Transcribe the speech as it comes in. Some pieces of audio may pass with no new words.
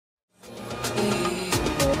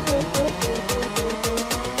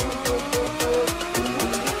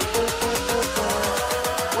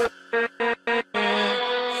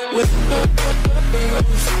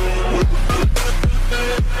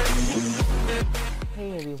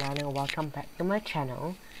everyone, and welcome back to my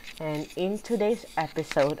channel. And in today's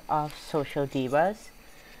episode of Social Divas,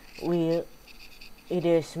 it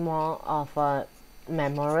is more of a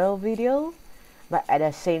memorial video, but at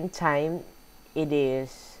the same time it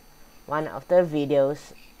is one of the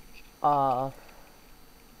videos of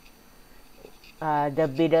the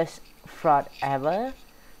biggest fraud ever.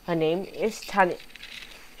 Her name is Tania.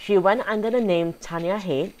 She went under the name Tania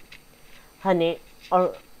Haidt.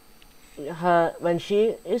 When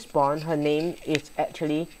she is born, her name is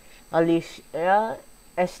actually Alicia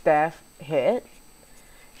Esther Haidt.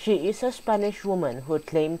 She is a Spanish woman who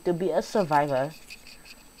claimed to be a survivor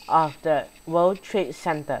of the World Trade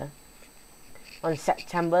Center on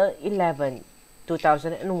September 11,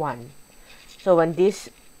 2001. So when this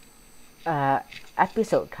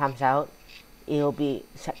episode comes out, it will be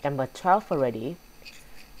September 12th already.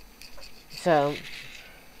 So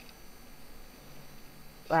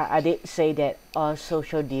I did say that all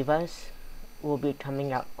Social Divas will be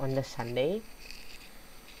coming out on the Sunday,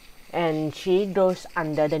 and she goes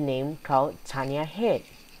under the name called Tania Haidt.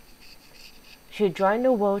 She joined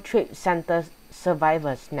the World Trade Center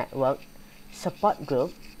Survivors Network support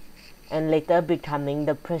group and later becoming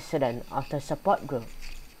the president of the support group.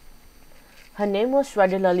 Her name was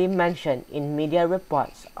regularly mentioned in media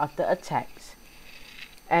reports of the attacks,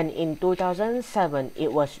 and in 2007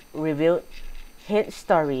 it was revealed Haidt's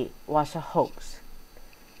story was a hoax,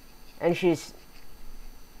 and she's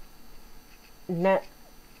not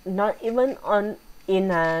even in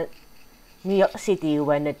New York City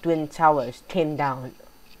when the Twin Towers came down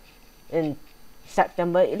in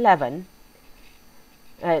September 11.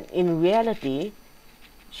 And in reality,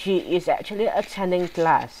 she is actually attending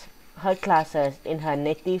her classes in her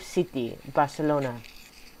native city, Barcelona.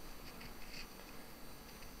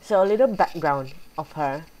 So a little background of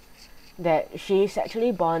her, that she is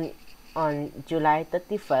actually born on July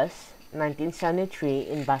 31st, 1973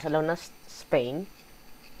 in Barcelona, Spain.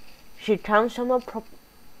 She comes from a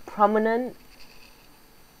prominent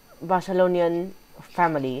Barcelonian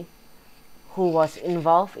family who was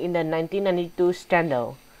involved in the 1992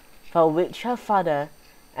 scandal, for which her father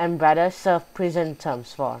and brother served prison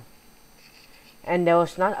terms for. And there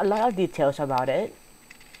was not a lot of details about it.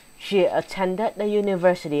 She attended the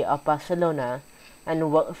University of Barcelona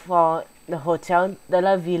and worked for the Hotel de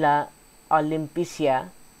la Villa Olímpica.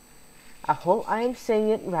 I hope I am saying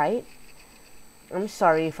it right. I'm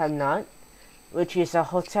sorry if I'm not. Which is a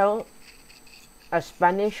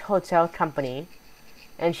Spanish hotel company,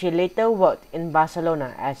 and she later worked in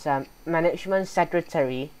Barcelona as a management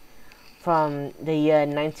secretary from the year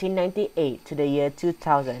 1998 to the year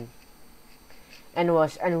 2000, and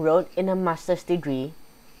was enrolled in a master's degree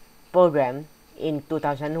program in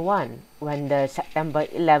 2001 when the September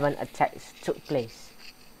 11 attacks took place.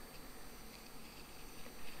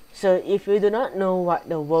 So if you do not know what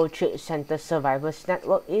the World Trade Center Survivors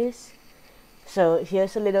Network is, so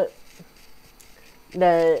here's a little.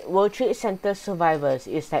 The World Trade Center Survivors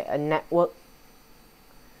is like a network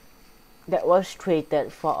that was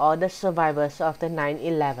created for all the survivors of the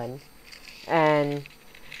 9/11, and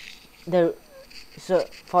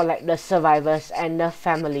for like the survivors and the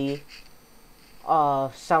family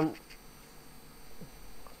of some,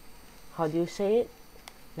 how do you say it,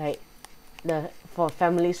 like for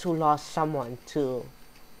families who lost someone to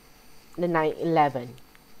the 9/11.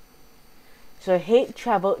 So Haidt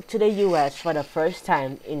traveled to the US for the first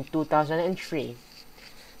time in 2003.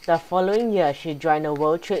 The following year, she joined the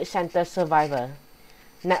World Trade Center Survivor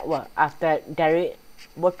Network after Gary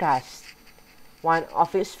Burgess, one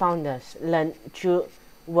of its founders, learned through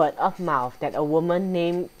word of mouth that a woman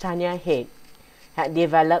named Tania Haidt had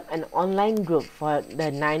developed an online group for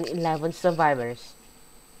the 9/11 survivors.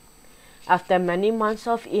 After many months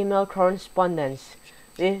of email correspondence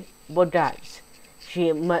with Burgess,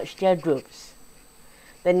 she merged their groups.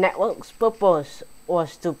 The network's purpose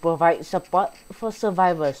was to provide support for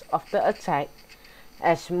survivors of the attack,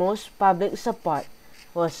 as most public support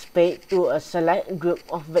was paid to a select group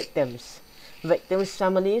of victims'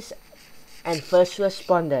 families, and first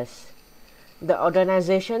responders. The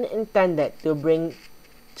organization intended to bring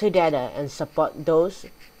together and support those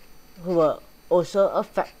who were also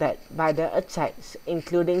affected by the attacks,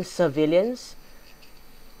 including civilians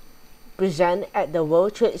present at the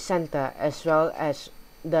World Trade Center as well as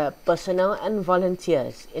the personnel and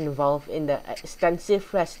volunteers involved in the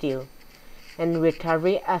extensive rescue and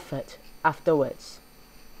recovery effort afterwards.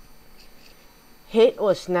 Haidt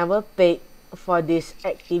was never paid for these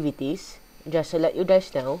activities, just to let you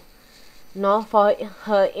guys know, nor for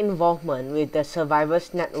her involvement with the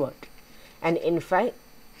Survivors Network, and in fact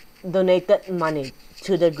donated money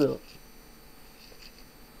to the group.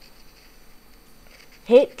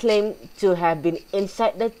 Haidt claimed to have been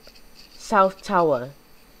inside the South Tower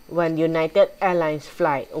when United Airlines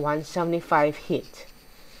Flight 175 hit,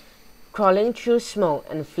 crawling through smoke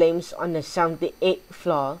and flames on the 78th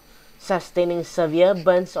floor, sustaining severe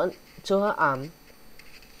burns to her arm.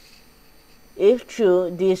 If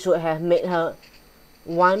true, this would have made her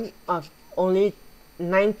one of only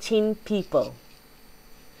 19 people.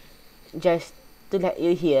 Just to let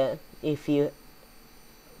you hear, if you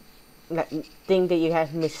think that you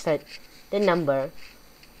have missed the number,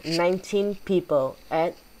 19 people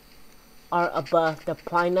at or above the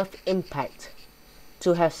point of impact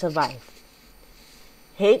to have survived.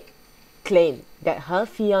 Haidt claimed that her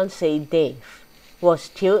fiancé Dave was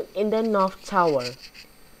killed in the North Tower,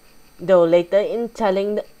 though later in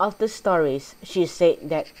telling of the stories she said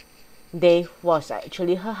that Dave was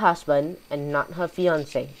actually her husband and not her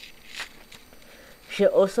fiancé. She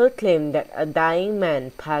also claimed that a dying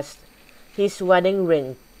man passed his wedding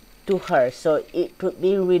ring to her so it could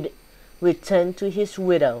be returned to his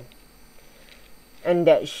widow, and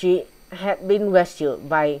that she had been rescued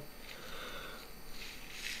by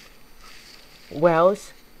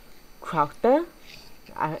Welles Crowther,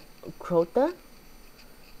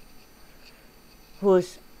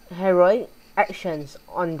 whose heroic actions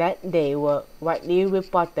on that day were widely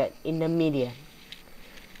reported in the media.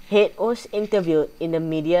 Haidt was interviewed in the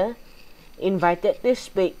media, invited to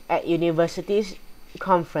speak at university's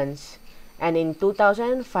conference, and in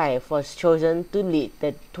 2005 was chosen to lead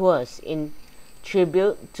the tours in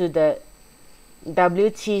tribute to the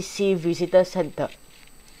WTC Visitor Center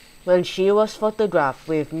when she was photographed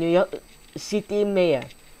with New York City Mayor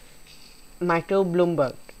Michael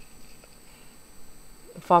Bloomberg,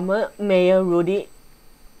 former Mayor Rudy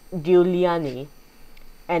Giuliani,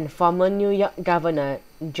 and former New York Governor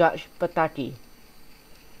George Pataki.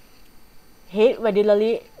 Haidt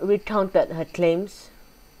regularly recounted her claims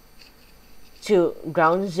to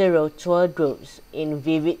Ground Zero tour groups in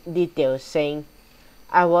vivid detail, saying,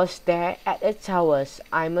 "I was there at the towers.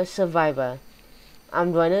 I'm a survivor.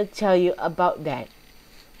 I'm going to tell you about that."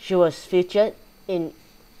 She was featured in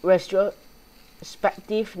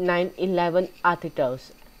retrospective 9/11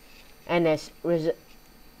 articles and as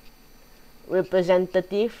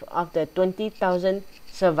representative of the 20,000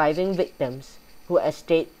 surviving victims who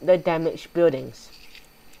escaped the damaged buildings.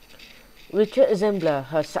 Richard Zimbler,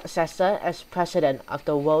 her successor as president of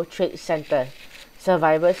the World Trade Center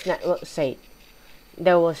Survivors Network, said,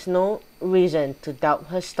 "There was no reason to doubt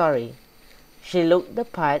her story. She looked the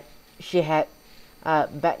part. She had a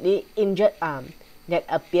badly injured arm that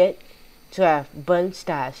appeared to have burn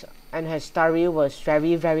scars, and her story was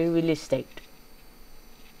very, very realistic."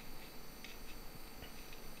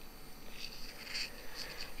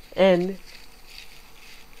 And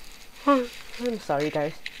I'm sorry,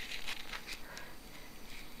 guys.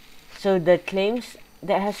 So the claims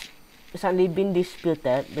that has suddenly been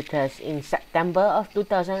disputed because in September of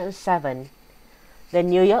 2007, the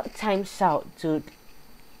New York Times sought to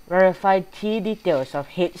verify key details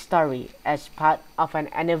of Haidt's story as part of an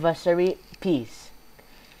anniversary piece.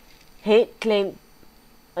 Haidt claimed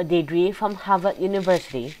a degree from Harvard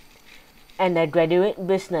University and a graduate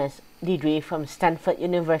business degree from Stanford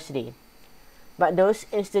University, but those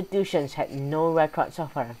institutions had no records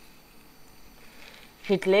of her.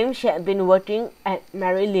 She claimed she had been working at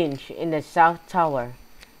Merrill Lynch in the South Tower,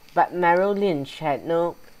 but Merrill Lynch had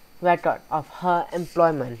no record of her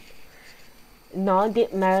employment, nor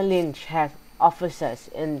did Merrill Lynch have offices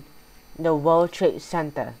in the World Trade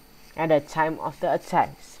Center at the time of the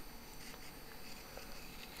attacks.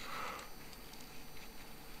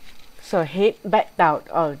 So Haidt backed out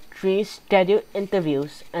of 3 scheduled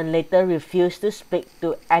interviews and later refused to speak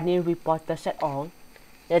to any reporters at all.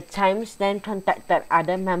 The Times then contacted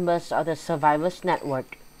other members of the Survivors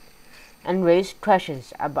Network and raised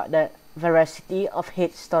questions about the veracity of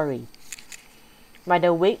Haidt's story. By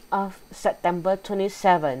the week of September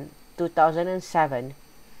 27, 2007,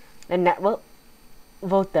 the network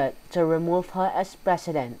voted to remove her as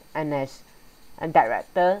president and as a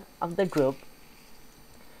director of the group.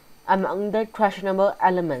 Among the questionable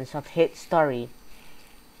elements of Haidt's story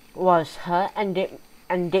was her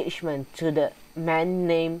engagement to the man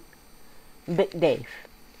named Big Dave,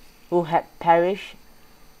 who had perished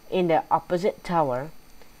in the opposite tower.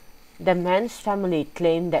 The man's family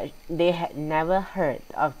claimed that they had never heard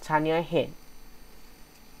of Tania Haidt.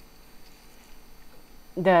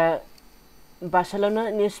 The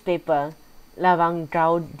Barcelona newspaper La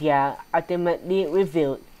Vanguardia ultimately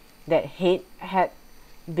revealed that Haidt had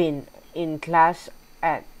been in class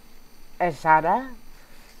at Ezada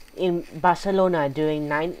in Barcelona during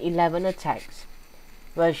 9/11 attacks.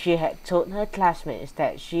 where she had told her classmates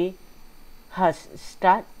that her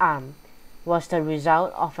stuck arm was the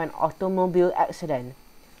result of an automobile accident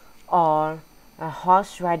or a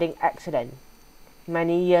horse riding accident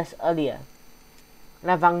many years earlier.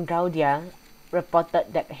 Lavangaudia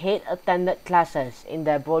reported that Haidt attended classes in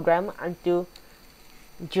the program until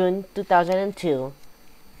June 2002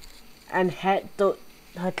 and had told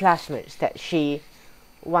her classmates that she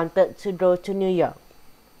wanted to go to New York.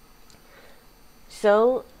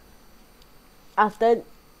 So, after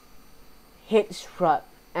Haidt's fraud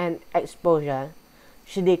and exposure,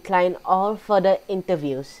 she declined all further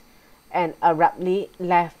interviews and abruptly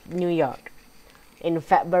left New York. In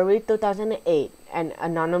February 2008, an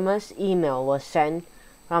anonymous email was sent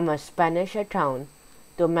from a Spanish account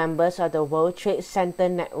to members of the World Trade Center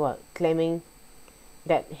network claiming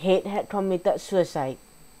that Haidt had committed suicide.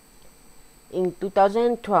 In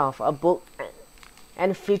 2012, a book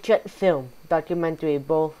and featured film documentary,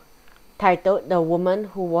 both titled The Woman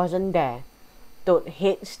Who Wasn't There, told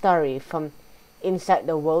Haidt's story from inside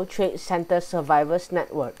the World Trade Center Survivors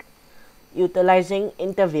Network, utilizing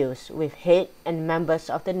interviews with Haidt and members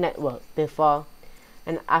of the network before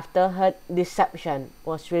and after her deception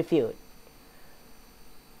was revealed.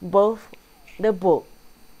 Both the book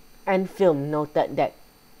and film noted that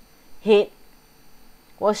Haidt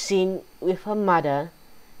was seen with her mother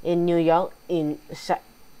in New York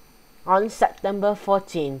on September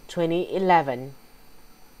 14, 2011,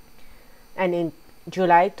 and in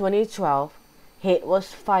July 2012, Haidt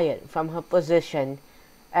was fired from her position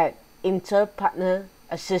at Interpartner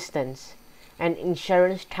Assistance, an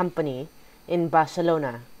insurance company in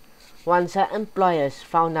Barcelona, once her employers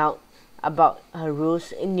found out about her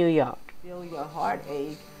ruse in New York. Feel your heart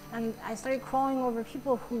ache. And I started crawling over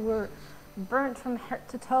people who were burnt from head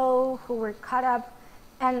to toe, who were cut up,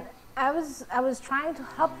 and I was trying to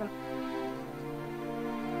help them.